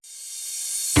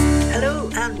Hello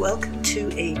and welcome to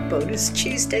a bonus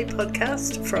Tuesday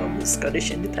podcast from the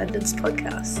Scottish Independence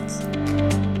Podcasts.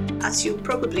 As you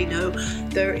probably know,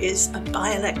 there is a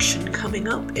by-election coming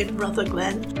up in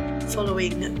Rutherglen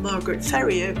following Margaret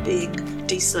Ferrier being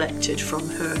deselected from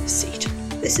her seat.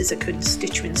 This is a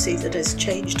constituency that has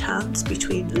changed hands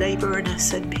between Labour and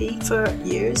SNP for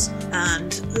years,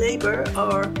 and Labour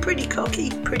are pretty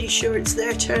cocky, pretty sure it's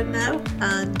their turn now,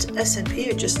 and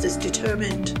SNP are just as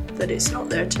determined that it's not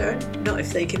their turn, not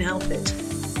if they can help it.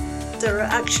 There are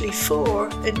actually 4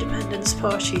 independence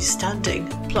parties standing,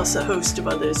 plus a host of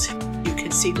others. You can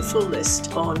see the full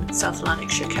list on South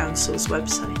Lanarkshire Council's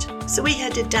website. So we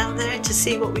headed down there to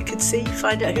see what we could see,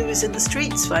 find out who was in the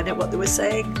streets, find out what they were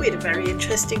saying. We had a very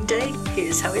interesting day.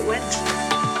 Here's how it went.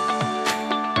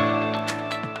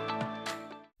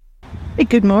 Hey,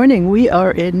 good morning. We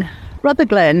are in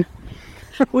Rutherglen.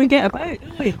 We get about,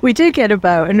 don't we? We do get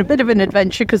about, and a bit of an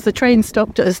adventure because the train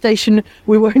stopped at a station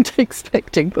we weren't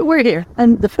expecting, but we're here.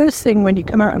 And the first thing when you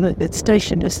come out of the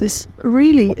station is this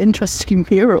really interesting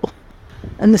mural.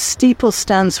 And the steeple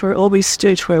stands where it always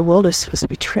stood where Wallace was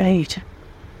betrayed.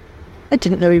 I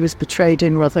didn't know he was betrayed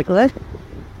in Rutherglen.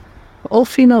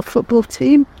 All-female football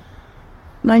team,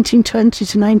 1920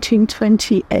 to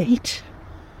 1928.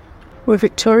 Were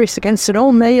victorious against an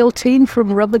all-male team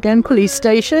from Rutherglen Police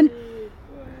Station.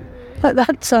 At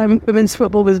that time, women's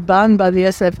football was banned by the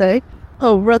SFA.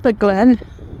 Oh, Rutherglen.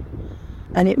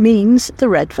 And it means the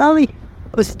Red Valley.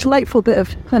 It was a delightful bit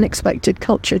of unexpected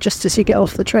culture just as you get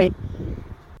off the train.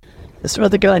 This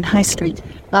Rutherglen High Street.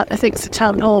 That, I think, is the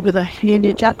town hall with a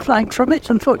Union Jack flag from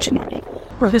it, unfortunately.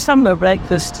 Well, for summer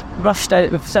breakfast, rushed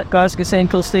out of Glasgow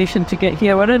Central Station to get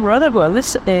here. We're in Rutherglen.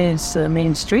 This is the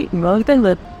main street in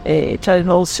Rutherglen. The town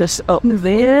hall's just up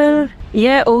there.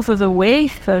 Yeah, over the way.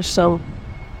 There's some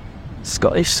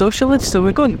Scottish socialists, so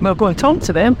we're going to talk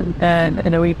to them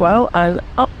in a wee while. And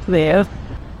up there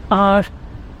are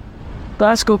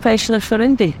Glasgow pensioners for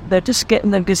Indy. They're just getting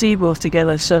their gazebo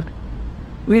together, so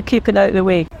we're keeping out of the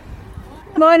way.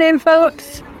 Morning,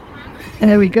 folks.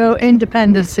 There we go.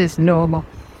 Independence is normal.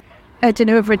 Heading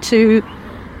over to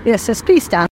the SSP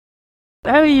stand.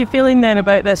 How are you feeling then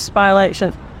about this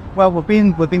by-election? Well, we've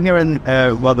been here in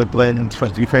Rutherglen in for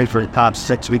the past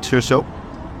 6 weeks or so.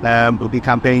 We'll be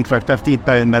campaigning for a £15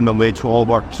 minimum wage for all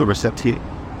workers over 60,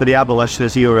 for the abolition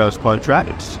of 0 hours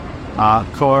contracts,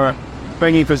 for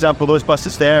bringing, for example, those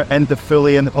buses there into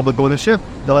fully into public ownership,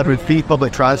 delivering free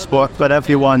public transport for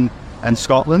everyone in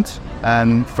Scotland,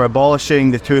 and for abolishing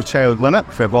the 2-child limit,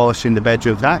 for abolishing the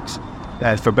bedroom tax,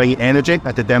 for bringing energy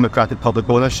into democratic public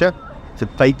ownership, to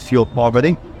fight fuel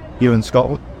poverty here in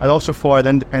Scotland, and also for an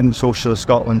independent socialist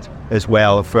Scotland as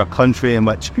well, for a country in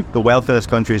which the wealth of this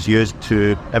country is used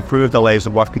to improve the lives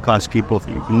of working class people,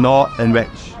 not enrich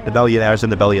the billionaires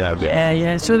and the billionaires.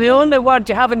 Yeah. So the only word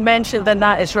you haven't mentioned in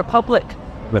that is republic.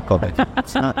 Republic.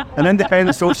 An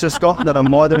independent socialist Scotland and a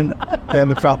modern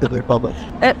democratic republic.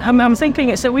 I'm thinking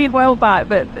it's a wee while back,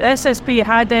 but SSP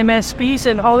had MSPs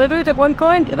in Holyrood at one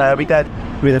point. We did.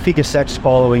 We had a figure 6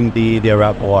 following the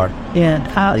Iraq War.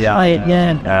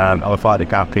 Yeah. Our father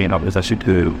campaign opposition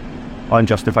to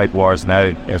unjustified wars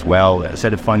now as well.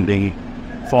 Instead of funding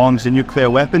farms and nuclear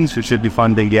weapons, we should be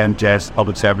funding the NHS,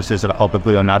 public services, and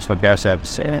publicly on national care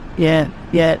service. Yeah.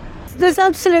 There's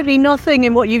absolutely nothing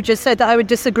in what you've just said that I would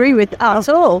disagree with at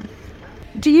all.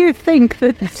 Do you think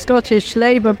that the Scottish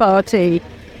Labour Party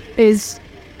is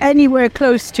anywhere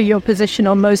close to your position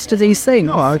on most of these things?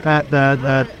 No,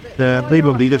 the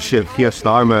Labour leadership here,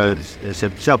 Starmer, is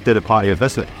himself did a party of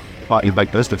business, party of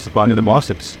big business, the party of the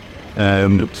masses.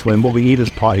 When what we need is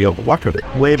a party of workers.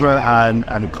 Labour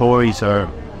and Tories are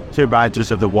 2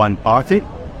 branches of the one party.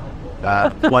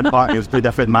 One party with 2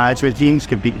 different management teams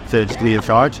compete to be in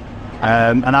charge.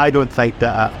 And I don't think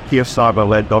that a Keir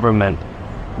Starmer-led government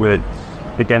would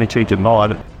make any change in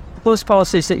law. Those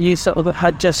policies that you sort of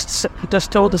had just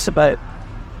told us about,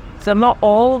 they're not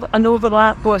all an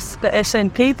overlap with the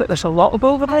SNP, but there's a lot of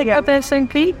overlap with the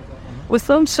SNP with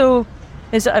them. So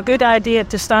is it a good idea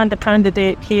to stand a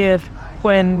candidate here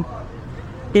when,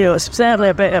 it's certainly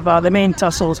a bit of the main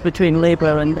tussles between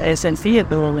Labour and SNP at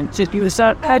the moment?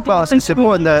 Well, it's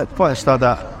important to start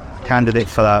a candidate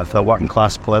for a working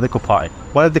class political party.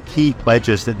 One of the key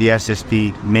pledges that the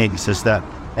SSP makes is that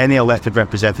any elected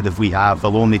representative we have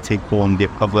will only take home the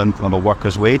equivalent of a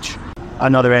worker's wage.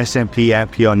 Another SNP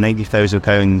MP on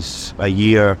 £90,000 a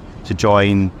year to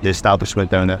join the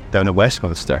establishment down at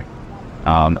Westminster.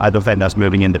 I don't think that's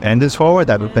moving independence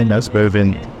forward. I don't think that's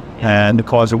moving the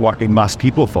cause of working mass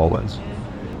people forward.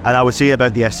 And I would say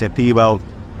about the SNP, well,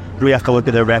 we have to look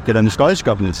at their record in the Scottish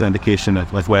Government's indication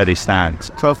of where they stand.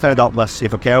 12,000 uplift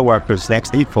safer care workers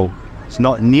next April. It's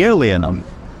not nearly enough.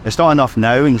 It's not enough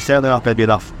now, and certainly not going to be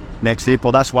enough next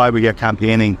April. That's why we are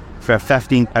campaigning for a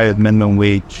 £15 minimum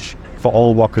wage for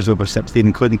all workers over 16,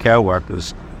 including care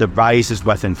workers, that rises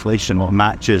with inflation or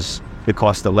matches the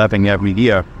cost of living every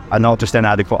year, and not just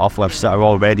inadequate uplifts that are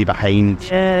already behind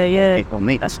people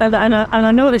needs. And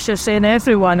I notice you're saying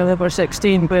everyone over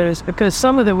 16, whereas because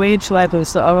some of the wage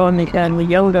levels that are on the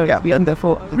younger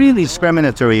folk really...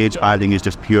 Discriminatory age banding is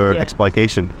just pure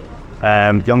exploitation.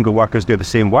 Younger workers do the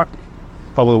same work.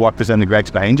 Probably workers in the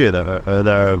Gregs behind you that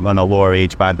are on a lower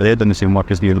age band, but they're doing the same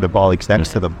work as the colleagues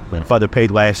next to them, but they're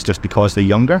paid less just because they're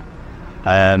younger.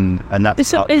 And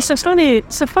that's it's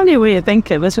a funny way of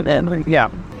thinking, isn't it? Yeah,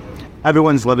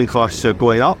 everyone's living costs are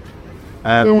going up,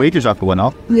 wages are going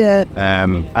up.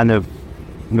 And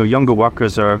the younger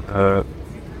workers are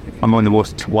among the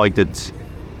most exploited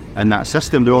in that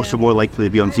system. They're also more likely to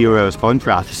be on 0 hours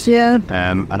contracts.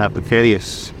 And have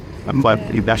precarious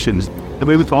conditions. The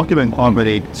way we talk about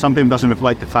poverty sometimes doesn't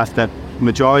reflect the fact that the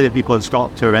majority of people in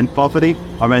Scotland who are in poverty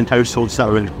are in households that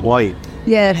are employed.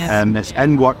 It's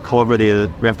in-work poverty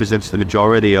that represents the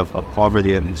majority of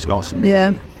poverty in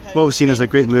Scotland. What we've seen is a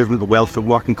great movement of wealth from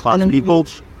working class people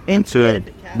into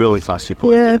ruling class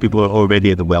people. People who are already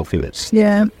at the wealthiest.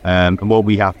 And what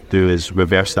we have to do is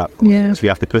reverse that. So we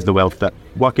have to put the wealth that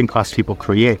working class people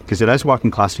create, because it is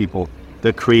working class people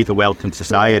that create the wealth in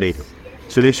society.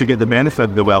 So they should get the benefit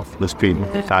of the wealth that's created.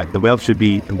 In fact, the wealth should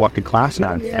be the working class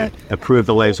now. Improve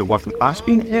the lives of working class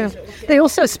people. They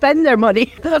also spend their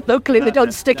money locally. They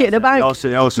don't stick it in a bank.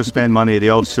 They also spend money. They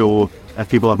also, if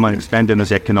people have money to spend,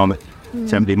 there's economic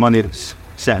activity. Money that's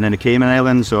sitting in the Cayman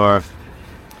Islands or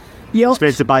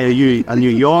spent to buy a new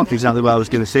yacht, exactly what I was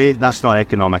going to say. That's not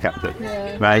economic activity.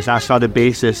 Right? That's not the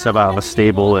basis of a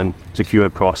stable and secure,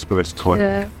 prosperous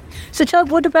economy. So,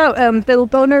 Chubb, what about Bill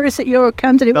Bonner? Is it your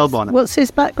candidate? Bill Bonner. What's his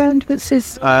background? What's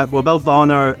his... Well, Bill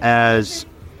Bonner is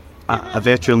a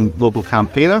veteran local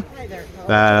campaigner.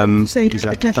 He's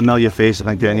a familiar face, I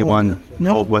think, to anyone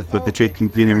involved with the trade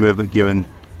union movement here in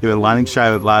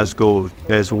Lanarkshire, Glasgow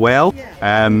as well.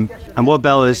 And what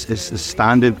Bill is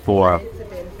standing for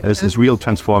is real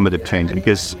transformative change,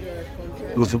 because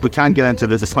we can't get into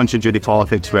this punch and judy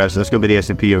politics where it's going to be the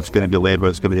SNP or it's going to be Labour,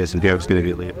 it's going to be the SNP or it's going to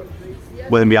be Labour.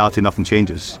 Well, in reality, nothing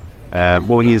changes. What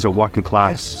we need is a working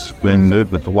class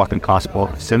movement, a working class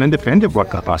politics, an independent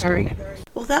working class movement.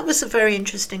 Well, that was a very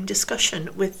interesting discussion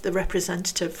with the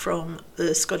representative from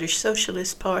the Scottish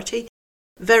Socialist Party.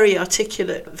 Very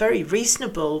articulate, very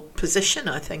reasonable position,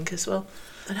 I think, as well.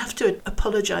 I have to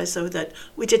apologise, though, that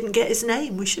we didn't get his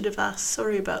name. We should have asked.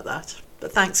 Sorry about that.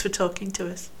 But thanks for talking to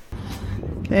us.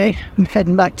 Okay, I'm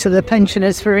heading back to the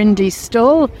pensioners for Indy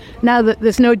stall, now that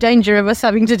there's no danger of us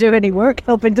having to do any work,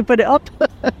 helping to put it up.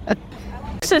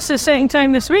 This is the second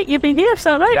time this week you've been here, is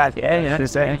that right? Yeah. It's the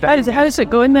second time. How's it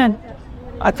going then?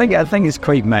 I think it's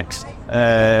quite mixed.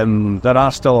 There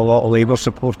are still a lot of Labour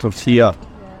supporters here,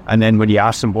 and then when you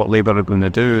ask them what Labour are going to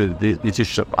do, they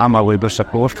just, I'm a Labour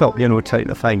supporter, type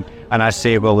of thing. And I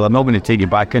say, well, they're not going to take you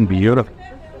back into Europe,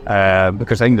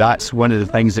 because I think that's one of the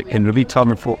things that can really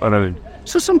turn folk around.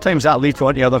 So sometimes that leads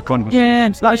on to other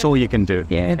conversations. That's all you can do.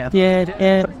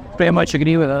 Yeah. Pretty much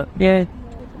agree with that. Yeah.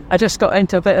 I just got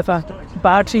into a bit of a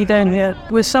battery down there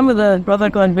with some of the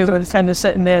Rutherglen who were kind of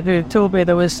sitting there who told me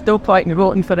there was no point in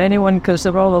voting for anyone because they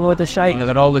were all a load of shite.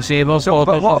 They're all the same. I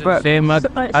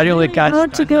really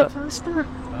can't.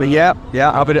 But yeah,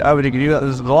 I would agree with that.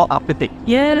 There's a lot of apathy.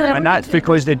 Yeah. And that's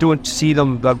because they don't see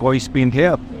their voice being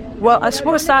heard. Well, I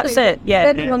suppose that's it.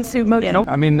 Yeah.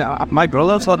 I mean, my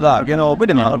brother thought that, it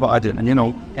didn't matter what I did.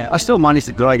 And, I still managed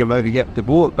to drag him out and get the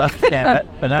vote. But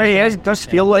it does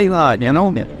feel like that,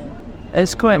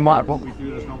 It's quite mad.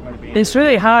 It's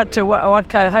really hard to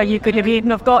work out how you could have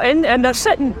even have got in. And the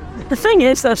thing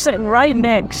is, they're sitting right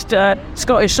next to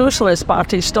Scottish Socialist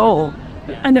Party stall.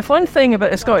 And the fun thing about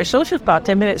the Scottish Socialist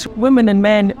Party, I mean, it's women and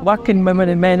men, working women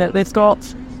and men that they've got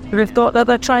that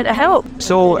they're trying to help.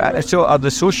 So are the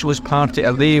Socialist Party,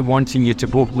 are they wanting you to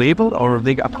vote Labour, or have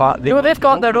they got a party? No, they've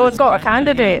got a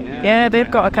candidate. Yeah, they've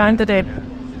got a candidate.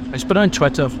 It's been on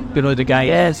Twitter, the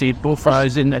guy said both for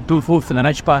the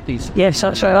rich parties. Yes,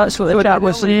 that's right, that's what the chat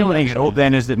was saying. What I hope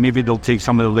then is that maybe they'll take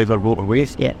some of the Labour vote away.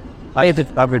 Yeah.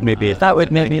 That would maybe,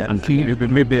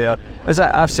 as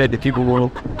I've said to people,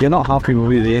 well, you're not happy with the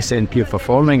way the SNP are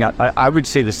performing. I would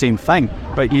say the same thing,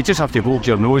 but you just have to hold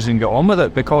your nose and get on with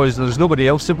it because there's nobody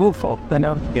else to vote for. I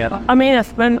know. Yeah. I mean,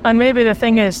 and maybe the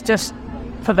thing is just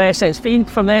for the SNP,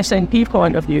 from the SNP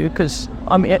point of view, because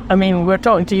I mean, we're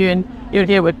talking to you you're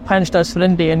here with Pensioners for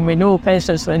Indy, and we know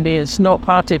Pensioners for Indy is not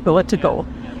party political,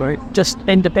 Right. just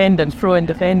independence,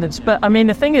 pro-independence. But I mean,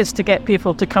 the thing is to get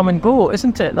people to come and go,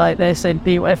 isn't it? Like the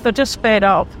SNP, if they're just fed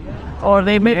up, or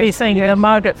they maybe think that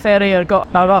Margaret Ferrier got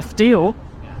a rough deal,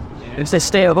 they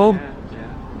stay at home.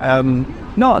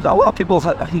 No, a lot of people,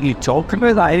 I think you talk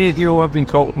about that. I've been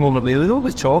talking more lately. They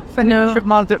always talk. No,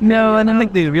 and I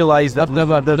think they realise that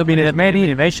there's been as many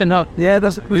innovation. Yeah,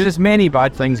 there's many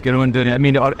bad things going on doing it. I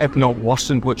mean, or if not worse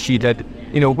than what she did.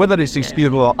 Whether it's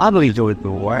excusable or I really don't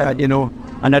know.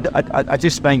 And I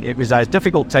just think it was a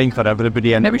difficult time for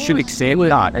everybody, and we should accept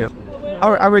that.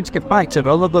 I would get back to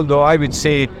Rutherglen, though. I would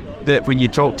say that when you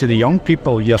talk to the young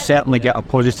people, you certainly get a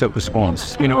positive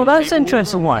response. Well, that's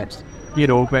interesting.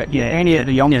 But any of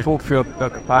the young folk who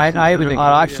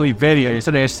are actually very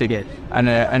interested. And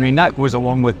I mean, that goes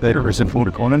along with the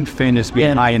support on fairness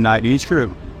being high in that age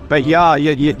group. But yeah,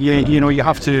 you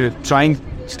have to try and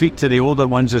speak to the older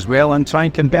ones as well and try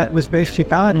and combat as best you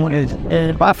can.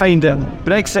 But I find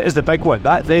Brexit is the big one.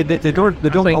 That they don't.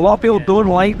 A lot of people don't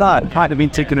like that. In fact, they've been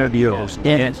taken out of the Euros.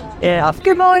 Yeah.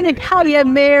 Good morning. How are you,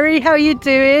 Mary? How are you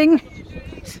doing?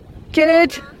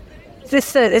 Good.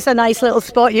 This is a nice little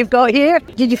spot you've got here.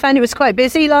 Did you find it was quite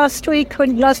busy last time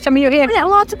you were here? Yeah,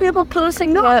 lots of people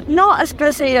posting. Not as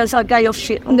busy as a guy of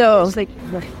shit. No.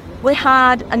 We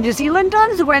had a New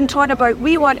Zealanders who went on about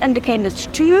we want independence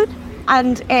too.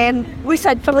 And we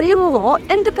said, for the law,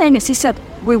 independence, he said,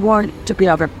 we want to be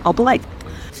a republic.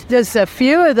 There's a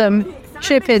few of them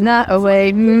chipping that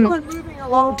away.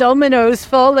 Dominoes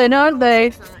falling, aren't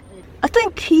they? I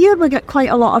think here we get quite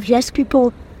a lot of yes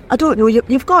people. I don't know,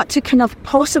 you've got to kind of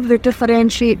possibly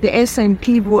differentiate the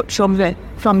SNP vote from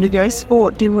the yes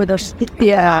vote, deal with us.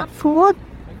 Yeah. For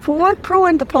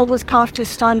pro-independence party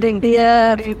standing.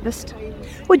 Yeah.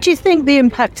 What do you think the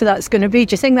impact of that's going to be?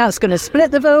 Do you think that's going to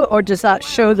split the vote, or does that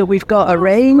show that we've got a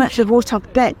range? The vote a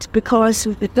bit, because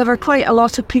there are quite a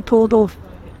lot of people, though.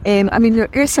 I mean, the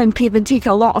SNP have been taking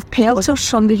a lot of pelters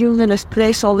from the unionist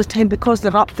press all the time because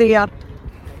they're up there,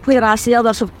 whereas the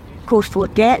others, of course,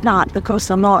 forget that because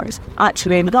they're not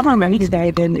actually in the government.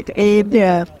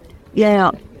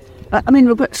 Yeah. I mean,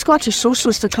 we've got Scottish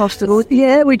Socialists across the road.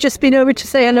 Yeah, we've just been over to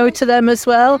say hello to them as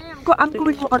well. I'm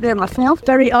going over there myself.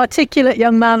 Very articulate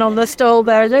young man on the stall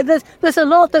there. There's a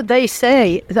lot that they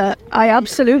say that I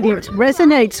absolutely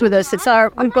resonates with us.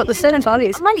 We've got the same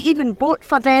values. I might even vote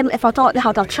for them if I thought they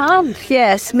had a chance.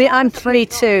 Yes, I'm free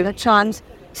too. A chance.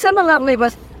 Similarly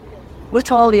with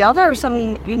all the others. I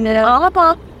mean,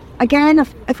 Alaba. Again,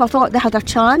 if I thought they had a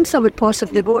chance, I would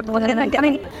possibly vote for them. I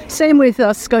mean, same with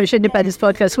us, Scottish Independence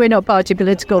Podcast. We're not party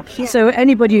political. Yeah. So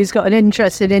anybody who's got an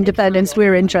interest in independence,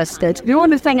 we're interested. The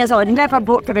only thing is I would never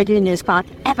vote for a unionist party.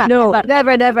 Ever. No,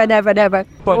 never.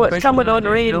 What's coming on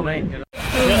rail?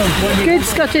 Good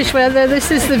Scottish weather. This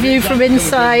is the view from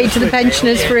inside the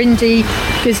Pensioners for Indy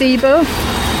gazebo.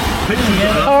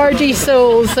 Hardy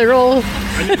souls, they're all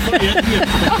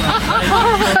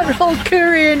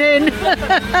currying in.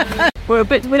 We're a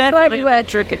bit everywhere.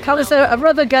 It comes a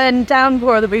Rutherglen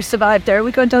downpour that we've survived there. Are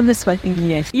we going down this way?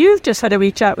 Yes. You've just had a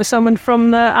wee chat with someone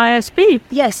from the ISP.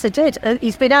 Yes, I did.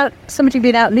 Somebody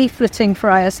been out leafleting for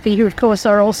ISP, who of course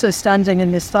are also standing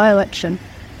in this by-election.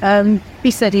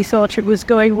 He said he thought it was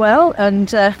going well,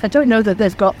 and I don't know that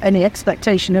they've got any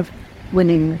expectation of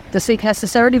winning the seat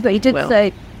necessarily, but he did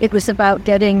say it was about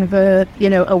getting the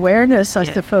awareness, I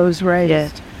suppose,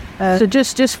 raised. So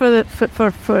just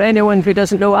for anyone who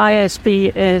doesn't know,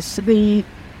 ISP is the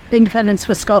Independence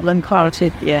for Scotland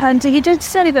Party. Yeah. And he did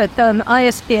say that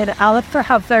ISP and Alpha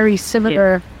have very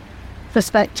similar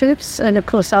perspectives, and of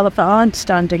course Alpha aren't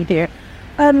standing here,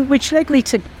 which led me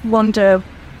to wonder.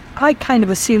 I kind of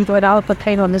assumed when Alpha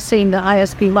came on the scene that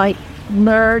ISP might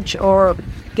merge or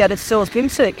get a sort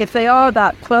music if they are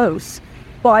that close.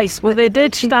 Well, they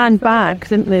did stand back,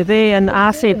 didn't they? They and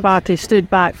ASI Party stood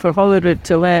back for Holyrood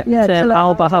to let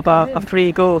Alba have a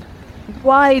free go.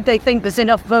 Why they think there's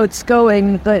enough votes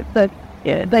going that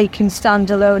they can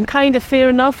stand alone. Kind of fair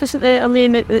enough, isn't it? I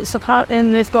mean, it's a part,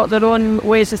 and they've got their own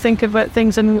ways to think about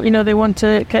things, and they want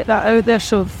to get that out there.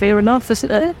 So fair enough,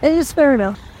 isn't it? It is fair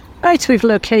enough. Right, we've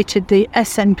located the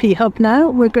SNP hub now.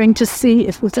 We're going to see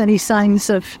if there's any signs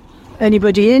of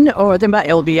anybody in, or they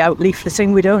might all be out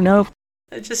leafleting, we don't know.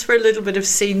 Just for a little bit of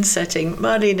scene setting,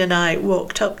 Marlene and I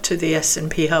walked up to the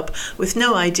SNP hub with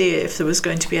no idea if there was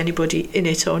going to be anybody in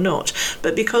it or not.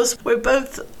 But because we're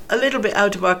both a little bit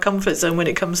out of our comfort zone when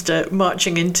it comes to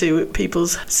marching into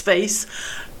people's space,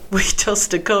 we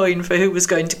tossed a coin for who was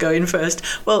going to go in first.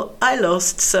 Well, I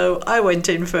lost, so I went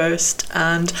in first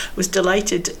and was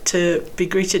delighted to be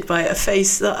greeted by a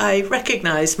face that I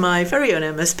recognised, my very own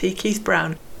MSP, Keith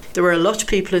Brown. There were a lot of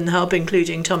people in the hub,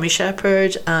 including Tommy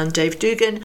Shepherd and Dave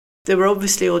Dugan. They were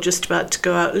obviously all just about to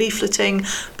go out leafleting,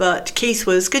 but Keith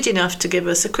was good enough to give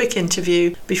us a quick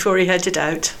interview before he headed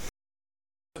out.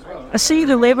 I see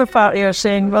the Labour Party are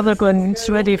saying Rutherglen's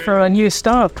ready for a new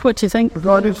start. What do you think?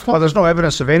 Well, there's no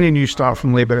evidence of any new start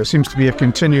from Labour. It seems to be a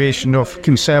continuation of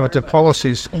Conservative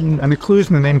policies, and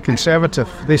including the name Conservative.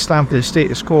 They stand for the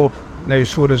status quo, now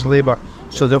so does Labour.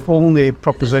 So the only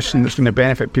proposition that's going to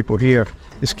benefit people here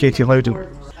is Katie Loudon.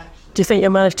 Do you think you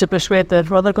managed to persuade the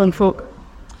Rutherglen folk?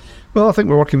 Well, I think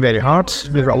we're working very hard.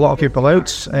 We've got a lot of people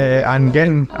out and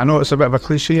getting, I know it's a bit of a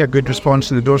cliche, a good response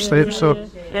to the doorstep. So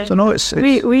no, it's...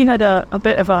 We had a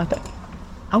bit of a,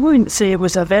 I wouldn't say it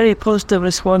was a very positive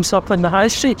response up in the high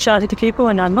street, chatting to people,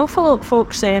 and an awful lot of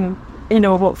folks saying, you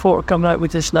know, what folk are coming out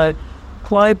with this now.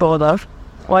 Why bother?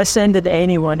 Why send it to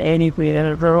anyone,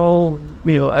 anywhere? They're all,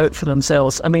 you know, out for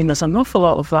themselves. I mean, there's an awful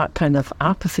lot of that kind of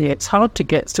apathy. It's hard to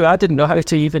get through. I didn't know how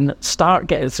to even start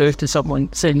getting through to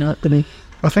someone saying that to me.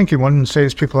 I think in one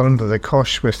sense people are under the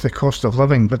cosh with the cost of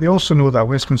living, but they also know that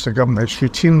Westminster government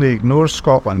routinely ignores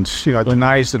Scotland, you know,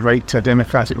 denies the right to a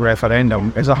democratic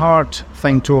referendum. It's a hard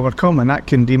thing to overcome, and that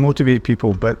can demotivate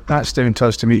people, but that's down to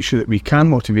us to make sure that we can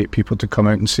motivate people to come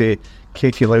out and say,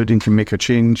 Katie Loudon can make a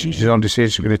change. She's already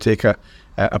said she's going to take a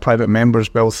private member's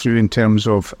bill through in terms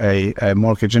of a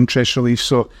mortgage interest relief.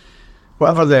 So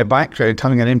whatever their background,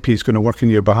 having an MP is going to work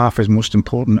on your behalf is most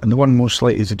important, and the one most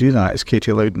likely to do that is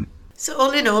Katie Loudon. So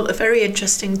all in all, a very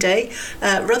interesting day.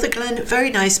 Rutherglen, very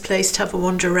nice place to have a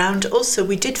wander around. Also,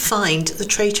 we did find the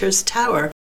Traitor's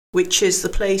Tower, which is the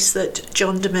place that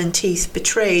John de Menteith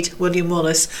betrayed William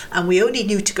Wallace, and we only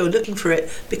knew to go looking for it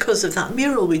because of that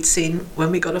mural we'd seen when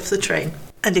we got off the train.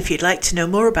 And if you'd like to know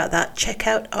more about that, check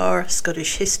out our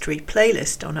Scottish History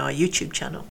playlist on our YouTube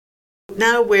channel.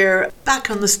 Now we're back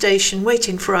on the station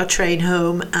waiting for our train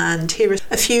home, and here are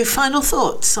a few final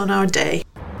thoughts on our day.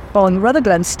 On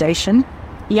Rutherglen station,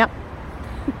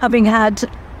 having had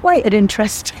quite an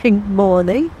interesting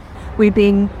morning. We've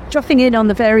been dropping in on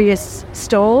the various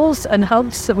stalls and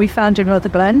hubs that we found in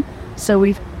Rutherglen. So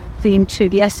we've been to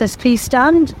the SSP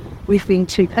stand, we've been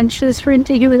to Pensioners for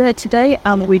Indy who were there today,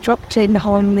 and we dropped in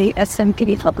on the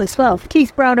SNP hub as well.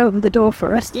 Keith Brown opened the door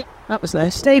for us. Yeah, that was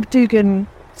nice. Dave Dugan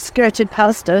skirted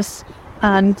past us,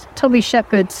 and Tommy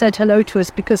Shepherd said hello to us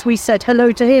because we said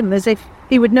hello to him as if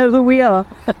he would know who we are.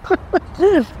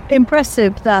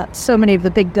 Impressive that so many of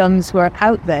the big guns were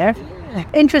out there.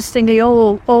 Interestingly,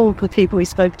 all the people we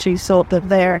spoke to thought that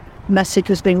their message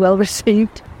was being well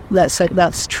received. Let's say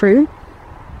that's true.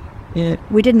 Yeah.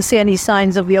 We didn't see any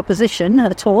signs of the opposition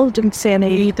at all. Didn't see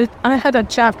any. I had a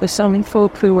chat with some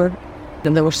folk who were,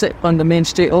 and they were sitting on the main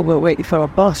street over waiting for a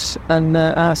bus, and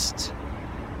asked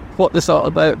what they thought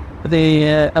about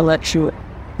the election.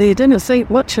 They didn't think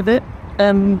much of it.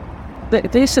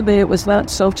 They said it was that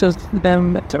sort of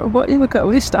what you look at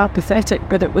least apathetic,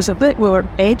 but it was a bit more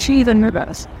edgy than the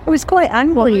rest. I was quite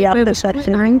angry at the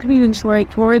session. Angry and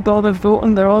like, why bother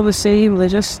voting? They're all the same. They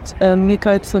just make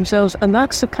out for themselves, and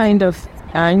that's the kind of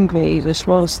angry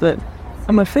response that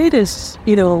I'm afraid is,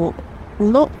 you know,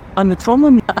 not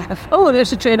uncommon. Oh,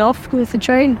 there's a train off. There's a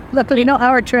train. Luckily, not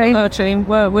our train. Our train.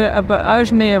 Well, but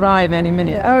ours may arrive any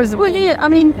minute. Yeah, ours. Well, yeah. I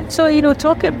mean, so you know,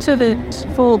 talking to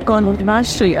the folk on the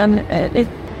Mass Street, and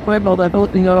well, they're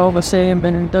both, you know, all the same,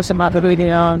 and it doesn't matter who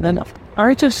they are. And then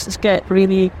I just get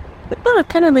really, well, it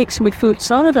kind of makes me feel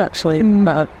sad actually.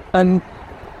 And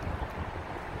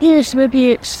yes,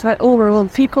 maybe it's that overall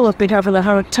people have been having a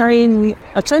hard time.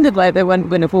 It sounded like they weren't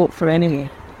going to vote for anyway.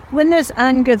 When there's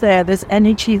anger there, there's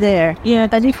energy there. Yeah.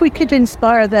 And if we could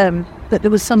inspire them that there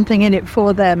was something in it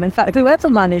for them, in fact, whoever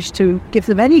managed to give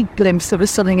them any glimpse of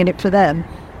something in it for them,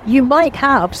 you might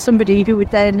have somebody who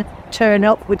would then turn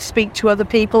up, would speak to other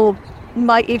people,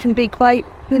 might even be quite,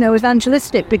 you know,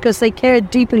 evangelistic because they cared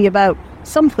deeply about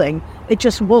something. It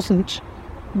just wasn't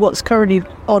what's currently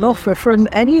on offer from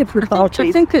any of the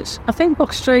parties. I think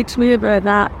what strikes me about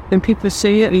that, when people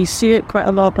say it, we see it quite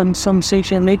a lot on some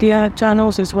social media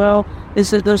channels as well,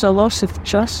 is that there's a loss of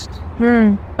trust.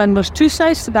 And there's two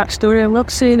sides to that story. I'm not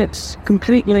saying it's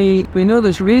completely, we know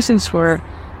there's reasons for it,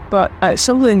 but it's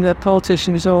something that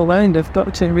politicians all around have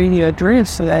got to really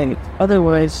address.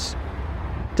 Otherwise,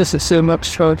 this is so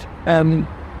much toward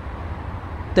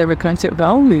democratic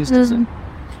values, doesn't it?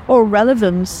 Or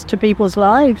relevance to people's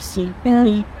lives.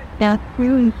 Yeah,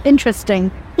 really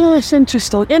interesting. Yeah, it's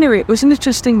interesting. Anyway, it was an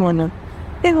interesting one.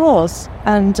 It was.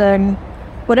 And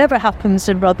whatever happens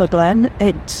in Rutherglen,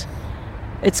 it's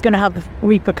going to have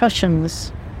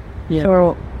repercussions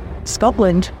for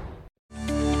Scotland.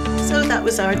 So that that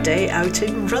was our day out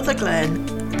in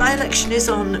Rutherglen. By-election is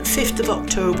on 5th of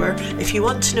October. If you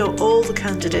want to know all the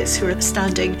candidates who are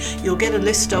standing, you'll get a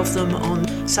list of them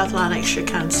on South Lanarkshire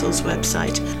Council's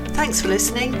website. Thanks for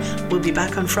listening. We'll be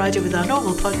back on Friday with our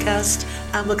normal podcast,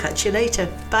 and we'll catch you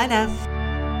later. Bye now.